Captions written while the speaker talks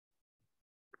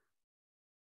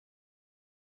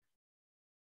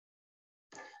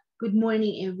Good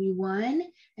morning, everyone,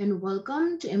 and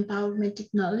welcome to Empowerment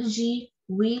Technology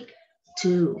Week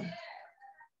 2.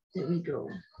 There we go.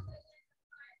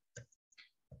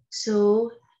 So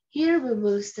here we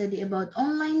will study about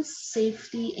online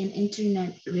safety and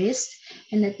internet risk,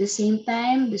 and at the same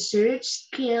time, the search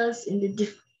skills in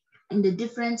the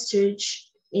different search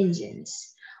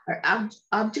engines. Our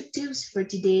objectives for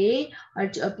today are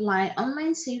to apply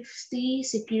online safety,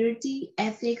 security,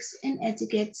 ethics, and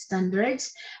etiquette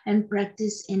standards and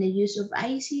practice in the use of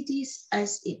ICTs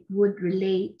as it would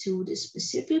relate to the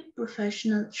specific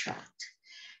professional track.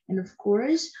 And of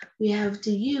course, we have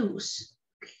to use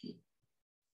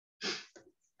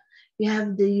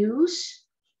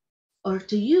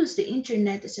to use the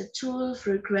internet as a tool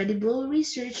for credible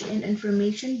research and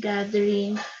information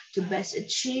gathering to best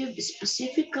achieve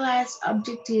specific class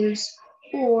objectives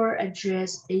or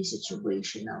address a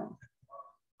situational.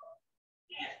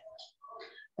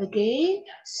 Okay,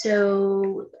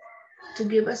 so to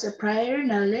give us a prior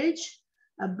knowledge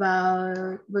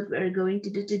about what we're going to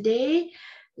do today,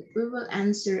 we will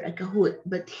answer a Kahoot.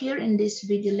 But here in this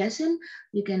video lesson,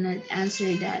 you cannot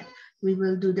answer that. We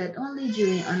will do that only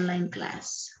during online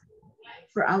class.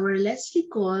 For our Let's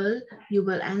Recall, you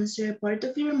will answer part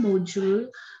of your module,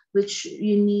 which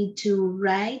you need to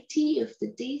write T if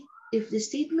the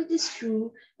statement is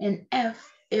true and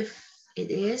F if it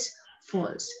is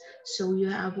false. So you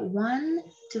have 1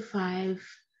 to 5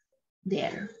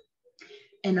 there.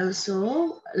 And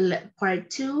also, part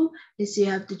 2 is you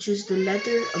have to choose the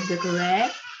letter of the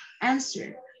correct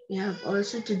answer. You have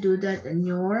also to do that in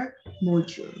your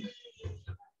module.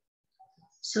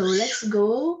 So let's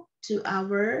go to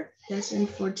our lesson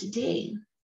for today.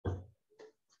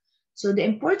 So the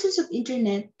importance of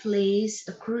internet plays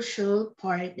a crucial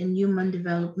part in human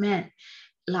development.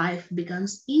 Life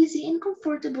becomes easy and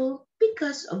comfortable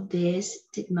because of this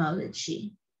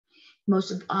technology. Most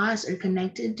of us are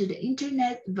connected to the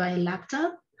internet via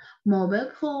laptop,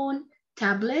 mobile phone,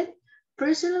 tablet,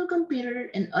 personal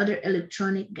computer, and other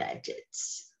electronic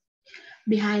gadgets.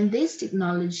 Behind this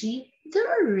technology, there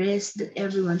are risks that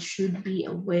everyone should be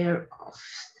aware of.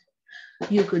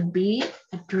 You could be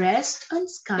addressed on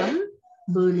scam,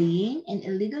 bullying, and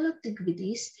illegal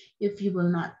activities if you will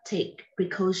not take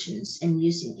precautions in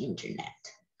using internet.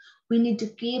 We need to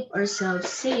keep ourselves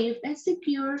safe and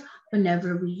secure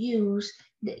whenever we use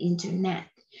the internet.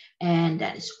 And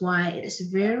that is why it is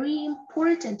very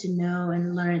important to know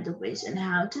and learn the ways on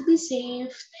how to be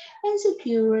safe and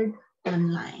secured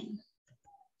online.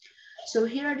 So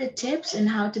here are the tips on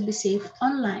how to be safe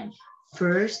online.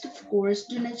 First, of course,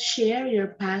 do not share your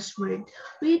password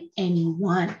with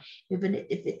anyone, even if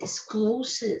it is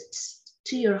closest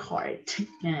to your heart.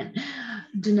 And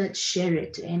do not share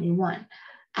it to anyone.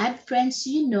 Add friends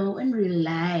you know in real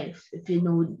life. If you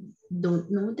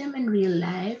don't know them in real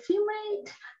life, you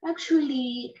might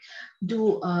actually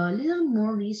do a little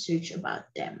more research about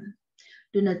them.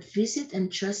 Do not visit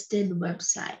untrusted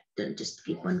website. Don't just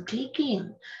keep on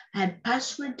clicking. Add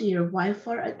password to your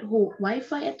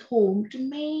Wi-Fi at home to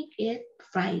make it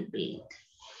private.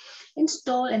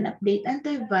 Install and update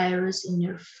antivirus in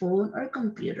your phone or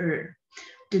computer.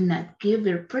 Do not give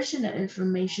your personal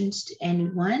information to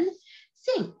anyone.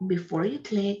 Think before you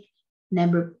click.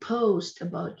 Never post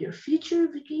about your future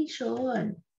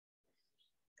vacation.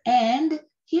 And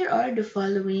here are the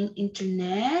following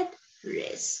internet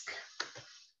risks.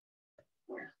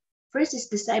 First is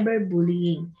the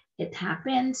cyberbullying. It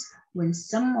happens when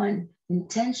someone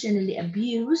intentionally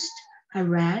abused,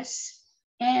 harassed,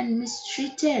 and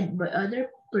mistreated by other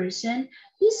person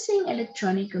using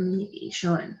electronic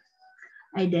communication.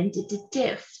 Identity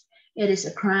theft. It is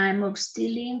a crime of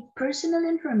stealing personal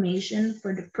information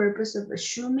for the purpose of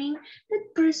assuming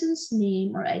that person's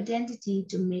name or identity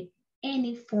to make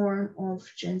any form of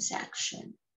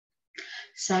transaction.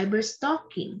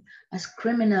 Cyberstalking, as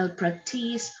criminal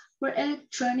practice where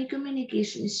electronic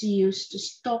communication is used to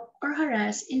stalk or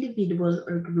harass individual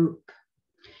or group.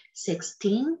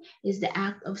 Sexting is the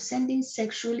act of sending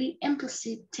sexually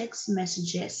implicit text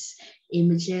messages,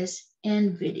 images,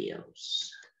 and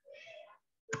videos.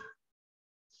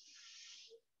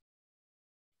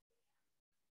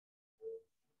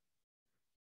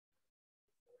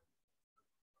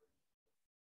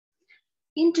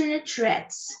 Internet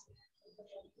threats.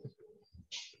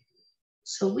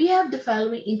 So we have the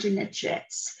following internet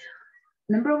threats.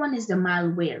 Number 1 is the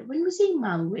malware. When we say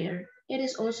malware, it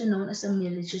is also known as a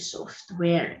malicious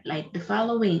software, like the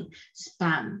following: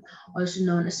 spam, also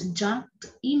known as a junk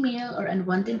email or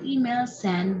unwanted email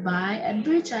sent by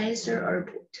advertiser or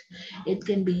bot. It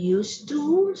can be used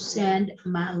to send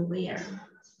malware.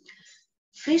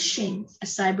 Phishing, a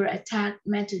cyber attack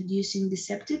method using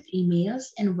deceptive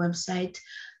emails and websites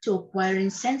to acquiring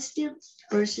sensitive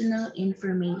personal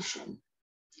information.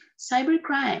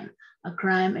 Cybercrime, a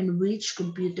crime in which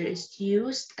computer is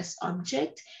used as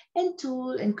object and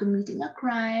tool in committing a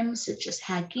crime such as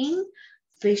hacking,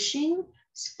 phishing,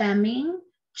 spamming,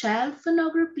 child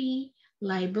pornography,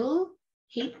 libel,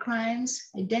 hate crimes,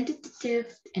 identity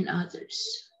theft, and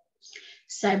others.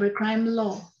 Cybercrime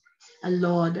law, a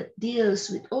law that deals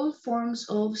with all forms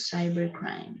of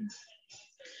cybercrime.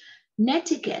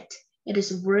 Netiquette, it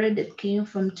is a word that came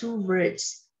from two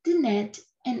words, the net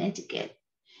and etiquette.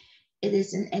 It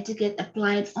is an etiquette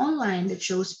applied online that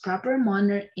shows proper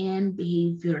manner and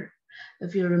behavior.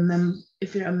 If you're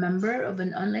a member of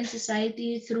an online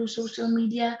society through social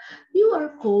media, you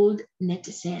are called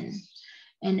netizen.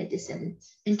 And it is an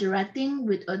interacting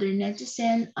with other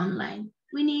netizen online.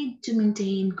 We need to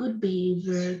maintain good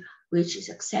behavior which is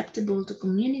acceptable to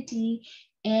community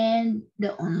and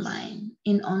the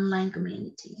online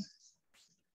community.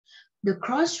 The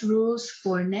Cross Rules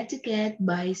for Netiquette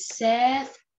by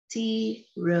Seth T.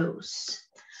 Rose.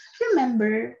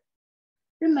 Remember,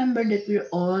 remember that we're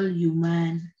all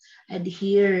human.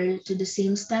 Adhere to the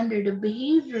same standard of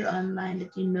behavior online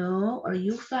that you know or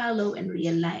you follow in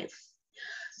real life.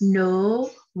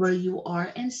 Know where you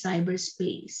are in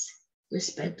cyberspace.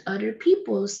 Respect other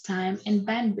people's time and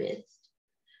bandwidth.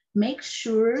 Make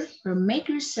sure or make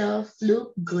yourself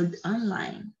look good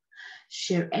online.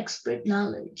 Share expert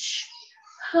knowledge.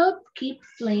 Help keep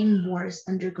flame wars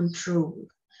under control.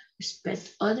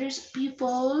 Respect others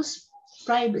people's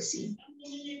privacy.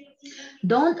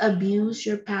 Don't abuse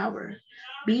your power.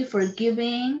 Be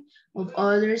forgiving of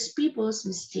others people's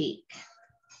mistake.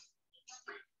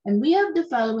 And we have the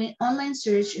following online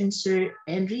search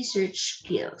and research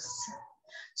skills.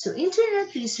 So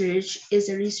internet research is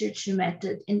a research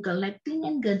method in collecting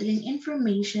and gathering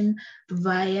information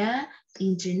via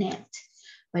internet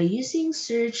by using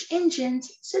search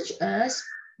engines such as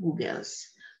Google's.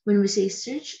 When we say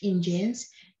search engines,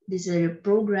 these are a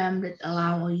program that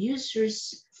allow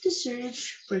users to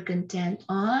search for content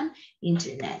on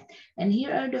internet. And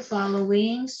here are the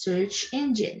following search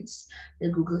engines: the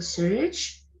Google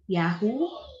search, Yahoo,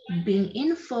 Bing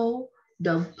Info,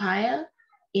 Dogpile,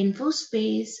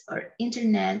 InfoSpace, or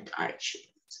Internet Archive.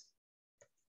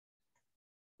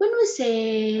 When we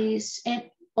say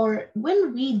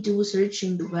when we do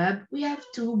searching the web, we have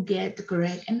to get the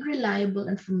correct and reliable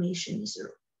information is our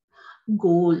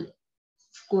goal,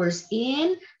 of course,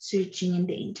 in searching in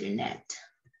the internet.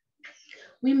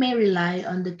 We may rely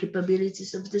on the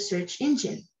capabilities of the search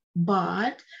engine,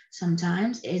 but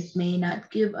sometimes it may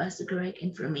not give us the correct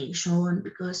information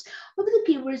because of the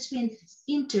keywords we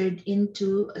entered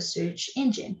into a search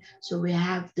engine. So we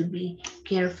have to be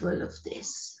careful of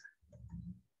this.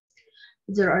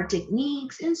 There are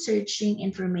techniques in searching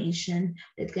information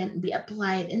that can be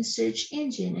applied in search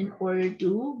engine in order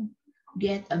to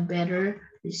get a better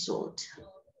result.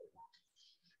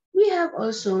 We have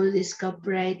also this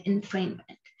copyright infringement.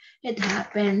 It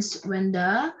happens when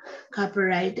the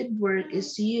copyrighted work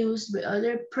is used by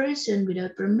other person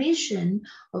without permission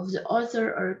of the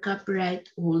author or copyright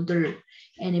holder.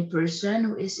 Any person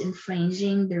who is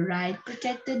infringing the right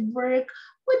protected work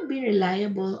would be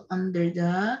reliable under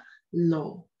the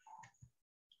law.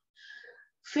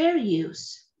 Fair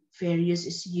use. Fair use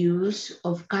is use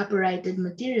of copyrighted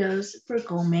materials for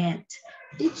comment,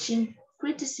 teaching,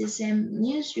 criticism,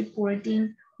 news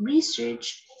reporting,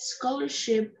 research,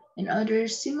 scholarship, and other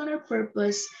similar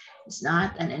purpose is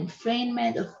not an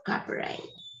infringement of copyright.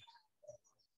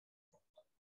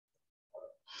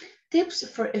 Tips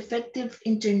for Effective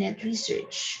Internet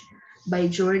Research by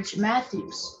George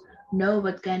Matthews. Know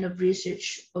what kind of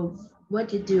research of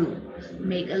what you do.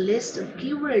 Make a list of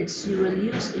keywords you will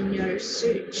use in your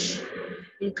search.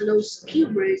 Enclose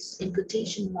keywords in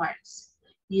quotation marks.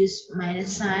 Use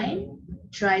minus sign.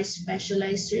 Try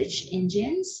specialized search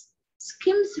engines.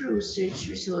 Skim through search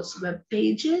results web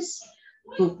pages.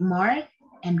 Bookmark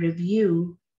and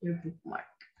review your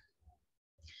bookmark.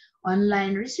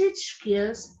 Online Research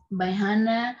Skills by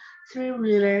Hannah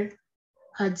Three-Wheeler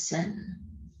Hudson.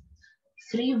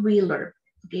 Three-Wheeler,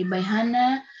 okay, by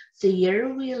Hannah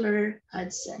Three-Wheeler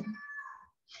Hudson.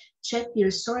 Check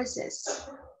your sources.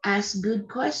 Ask good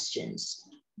questions.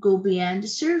 Go beyond the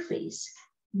surface.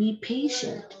 Be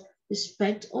patient.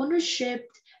 Respect ownership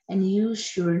and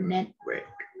use your network.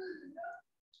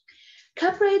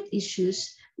 Copyright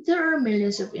issues. There are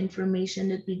millions of information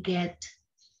that we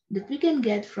can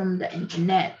get from the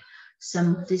internet.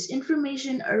 Some of this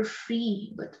information are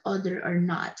free, but others are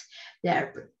not. They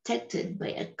are protected by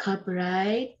a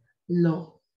copyright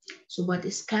law. So what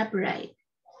is copyright?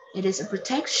 It is a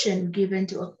protection given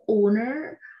to an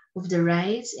owner of the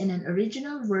rights in an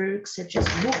original work such as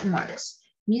bookmarks,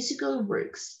 musical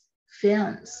works,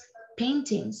 films,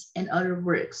 paintings, and other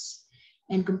works,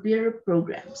 and computer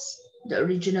programs. The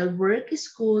original work is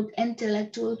called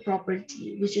intellectual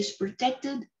property, which is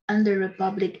protected under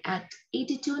Republic Act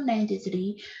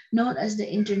 8293, known as the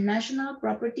International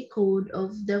Property Code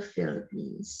of the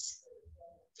Philippines.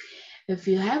 If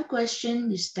you have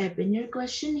question, just type in your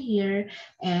question here,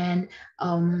 and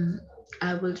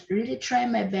I will really try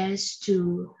my best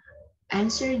to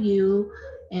answer you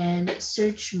and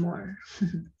search more.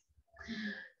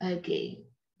 Okay,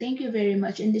 thank you very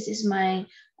much. And this is my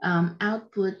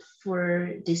output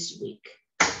for this week.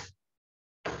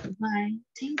 Bye.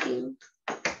 Thank you.